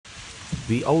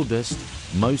The oldest,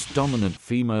 most dominant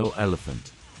female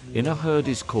elephant in a herd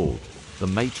is called the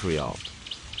matriarch.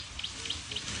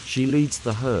 She leads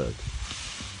the herd.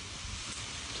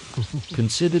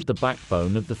 Considered the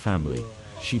backbone of the family,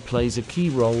 she plays a key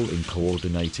role in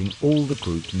coordinating all the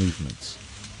group movements.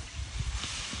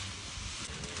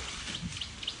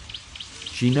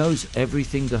 She knows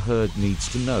everything the herd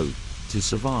needs to know to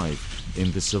survive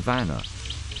in the savannah.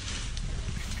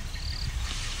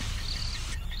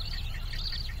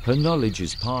 Her knowledge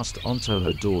is passed on to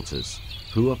her daughters,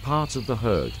 who are part of the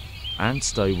herd and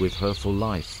stay with her for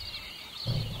life.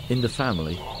 In the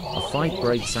family, a fight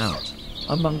breaks out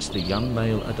amongst the young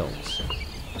male adults.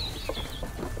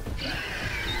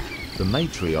 The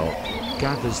matriarch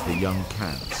gathers the young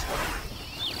calves.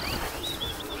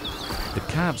 The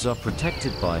calves are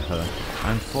protected by her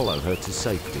and follow her to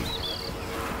safety.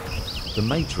 The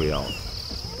matriarch,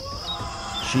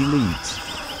 she leads.